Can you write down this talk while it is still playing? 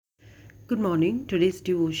Good morning. Today's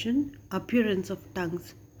devotion, Appearance of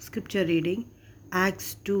Tongues, Scripture reading,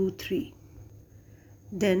 Acts 2:3.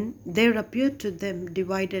 Then there appeared to them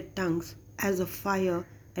divided tongues as of fire,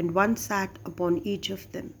 and one sat upon each of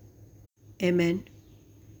them. Amen.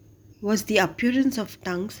 Was the appearance of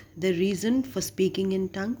tongues the reason for speaking in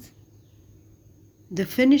tongues? The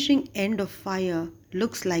finishing end of fire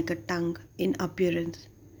looks like a tongue in appearance.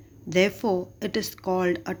 Therefore, it is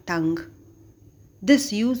called a tongue.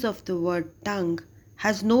 This use of the word tongue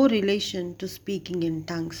has no relation to speaking in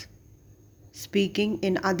tongues. Speaking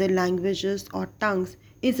in other languages or tongues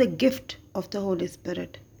is a gift of the Holy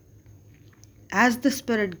Spirit. As the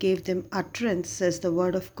Spirit gave them utterance, says the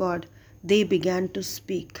Word of God, they began to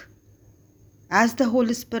speak. As the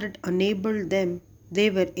Holy Spirit enabled them,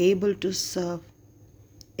 they were able to serve.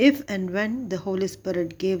 If and when the Holy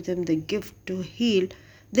Spirit gave them the gift to heal,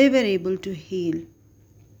 they were able to heal.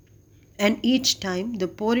 And each time the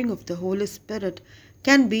pouring of the Holy Spirit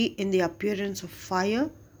can be in the appearance of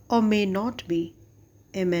fire or may not be.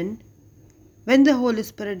 Amen. When the Holy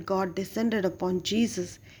Spirit God descended upon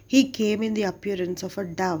Jesus, he came in the appearance of a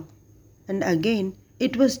dove. And again,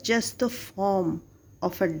 it was just the form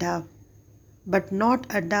of a dove, but not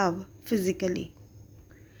a dove physically.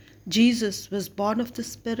 Jesus was born of the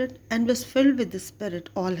Spirit and was filled with the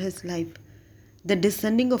Spirit all his life. The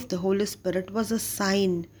descending of the Holy Spirit was a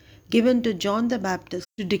sign given to John the Baptist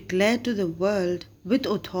to declare to the world with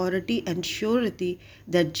authority and surety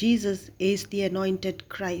that Jesus is the anointed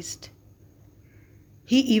Christ.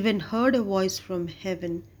 He even heard a voice from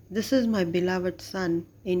heaven, "This is my beloved Son,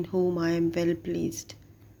 in whom I am well pleased."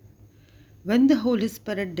 When the Holy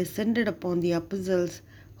Spirit descended upon the apostles,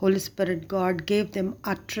 Holy Spirit God gave them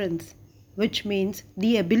utterance, which means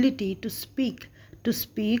the ability to speak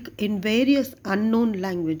in various unknown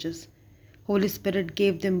languages. Holy Spirit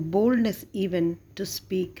gave them boldness even to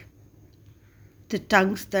speak. The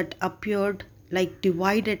tongues that appeared like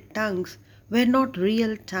divided tongues were not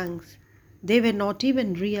real tongues. They were not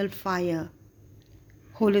even real fire.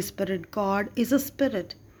 Holy Spirit God is a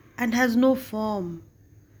spirit and has no form.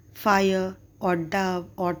 Fire or dove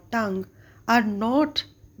or tongue are not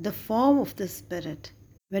the form of the Spirit.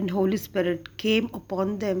 When Holy Spirit came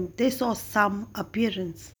upon them, they saw some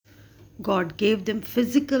appearance. God gave them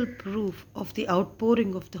physical proof of the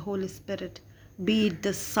outpouring of the Holy Spirit, be it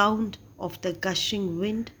the sound of the gushing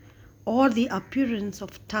wind or the appearance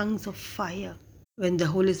of tongues of fire. When the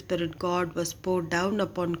Holy Spirit God was poured down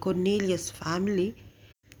upon Cornelius' family,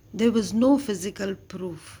 there was no physical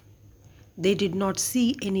proof. They did not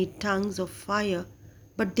see any tongues of fire,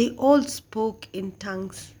 but they all spoke in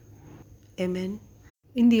tongues. Amen.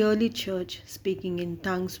 In the early church, speaking in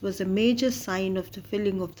tongues was a major sign of the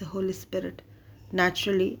filling of the Holy Spirit.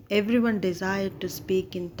 Naturally, everyone desired to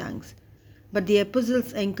speak in tongues, but the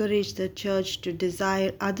apostles encouraged the church to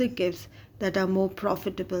desire other gifts that are more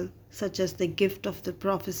profitable, such as the gift of the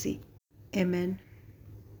prophecy. Amen.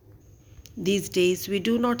 These days, we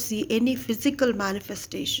do not see any physical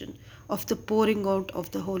manifestation of the pouring out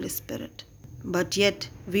of the Holy Spirit, but yet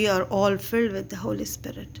we are all filled with the Holy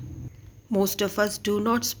Spirit. Most of us do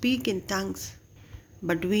not speak in tongues,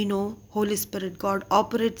 but we know Holy Spirit God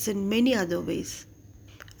operates in many other ways.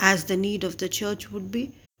 As the need of the church would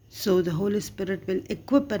be, so the Holy Spirit will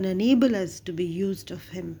equip and enable us to be used of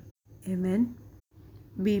Him. Amen.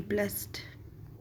 Be blessed.